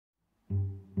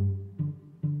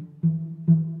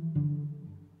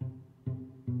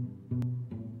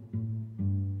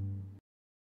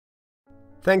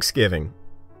Thanksgiving.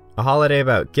 A holiday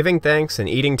about giving thanks and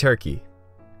eating turkey.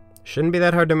 Shouldn't be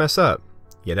that hard to mess up,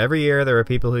 yet every year there are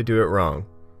people who do it wrong.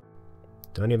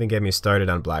 Don't even get me started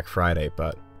on Black Friday,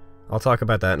 but I'll talk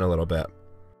about that in a little bit.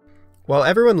 While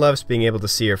everyone loves being able to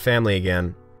see your family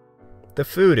again, the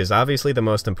food is obviously the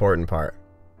most important part.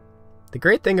 The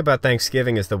great thing about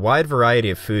Thanksgiving is the wide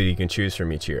variety of food you can choose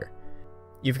from each year.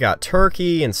 You've got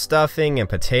turkey and stuffing and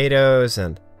potatoes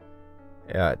and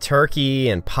turkey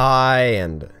and pie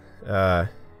and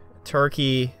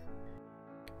turkey.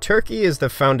 Turkey is the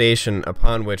foundation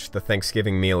upon which the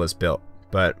Thanksgiving meal is built,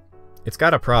 but it's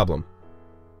got a problem.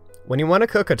 When you want to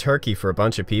cook a turkey for a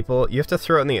bunch of people, you have to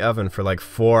throw it in the oven for like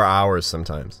 4 hours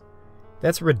sometimes.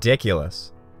 That's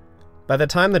ridiculous. By the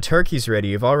time the turkey's ready,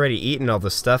 you've already eaten all the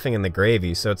stuffing and the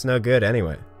gravy, so it's no good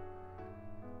anyway.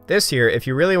 This year, if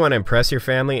you really want to impress your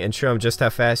family and show them just how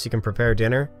fast you can prepare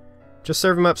dinner, just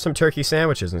serve them up some turkey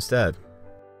sandwiches instead.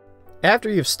 After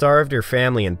you've starved your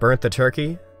family and burnt the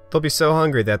turkey, they'll be so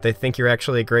hungry that they think you're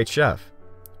actually a great chef,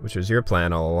 which was your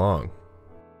plan all along.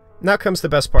 Now comes the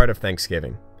best part of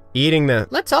Thanksgiving. Eating the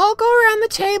 "Let's all go around the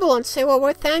table and say what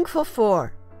we're thankful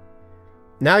for."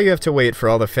 Now you have to wait for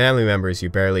all the family members you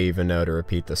barely even know to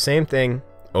repeat the same thing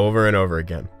over and over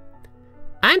again.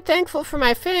 "I'm thankful for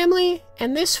my family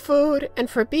and this food and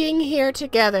for being here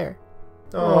together."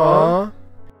 Aww.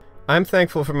 "I'm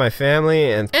thankful for my family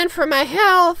and for my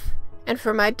health and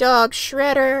for my dog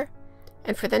Shredder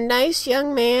and for the nice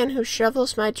young man who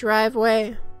shovels my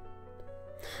driveway."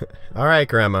 Alright,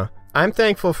 Grandma. "I'm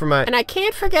thankful for my..." "And I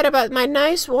can't forget about my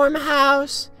nice warm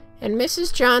house and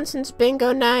Mrs. Johnson's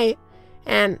bingo night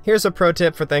and..." Here's a pro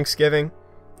tip for Thanksgiving.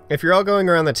 If you're all going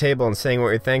around the table and saying what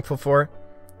you're thankful for,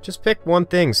 just pick one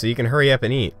thing so you can hurry up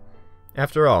and eat.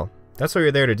 After all, that's what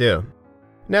you're there to do.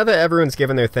 Now that everyone's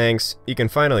given their thanks, you can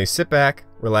finally sit back,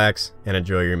 relax, and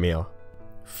enjoy your meal.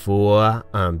 4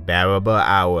 unbearable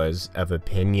hours of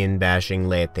opinion bashing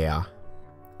later.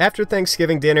 After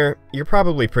Thanksgiving dinner, you're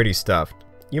probably pretty stuffed.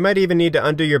 You might even need to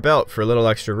undo your belt for a little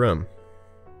extra room.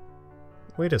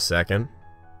 Wait a second.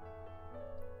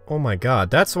 Oh my god,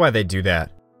 that's why they do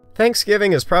that.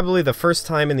 Thanksgiving is probably the first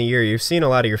time in the year you've seen a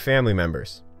lot of your family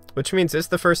members, which means it's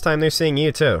the first time they're seeing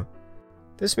you too.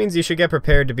 This means you should get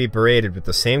prepared to be berated with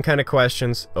the same kind of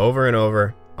questions over and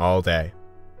over all day.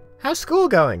 "How's school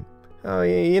going?" "Oh,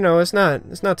 you know, it's not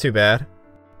too bad."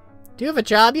 "Do you have a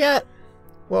job yet?"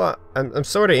 "Well, I'm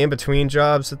sort of in between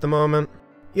jobs at the moment."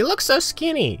 "You look so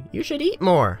skinny. You should eat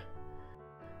more."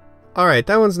 Alright,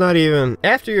 that one's not even...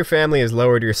 After your family has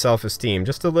lowered your self-esteem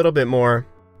just a little bit more,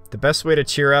 the best way to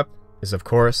cheer up is, of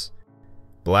course,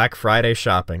 Black Friday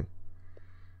shopping.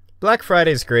 Black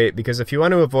Friday's great because if you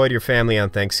want to avoid your family on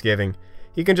Thanksgiving,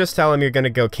 you can just tell them you're going to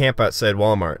go camp outside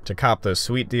Walmart to cop those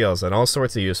sweet deals on all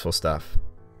sorts of useful stuff.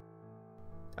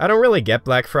 I don't really get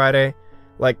Black Friday.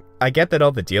 Like, I get that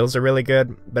all the deals are really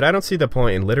good, but I don't see the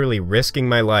point in literally risking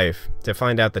my life to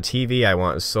find out the TV I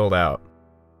want is sold out.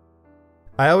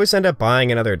 I always end up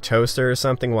buying another toaster or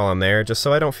something while I'm there just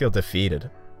so I don't feel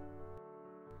defeated.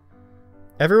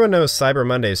 Everyone knows Cyber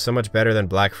Monday is so much better than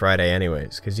Black Friday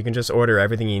anyways, because you can just order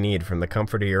everything you need from the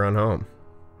comfort of your own home.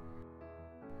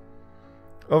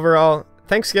 Overall,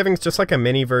 Thanksgiving's just like a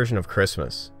mini version of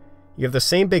Christmas. You have the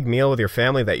same big meal with your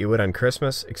family that you would on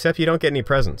Christmas, except you don't get any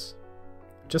presents.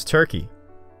 Just turkey.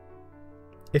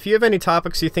 If you have any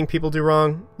topics you think people do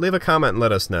wrong, leave a comment and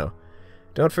let us know.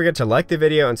 Don't forget to like the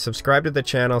video and subscribe to the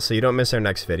channel so you don't miss our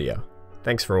next video.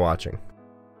 Thanks for watching.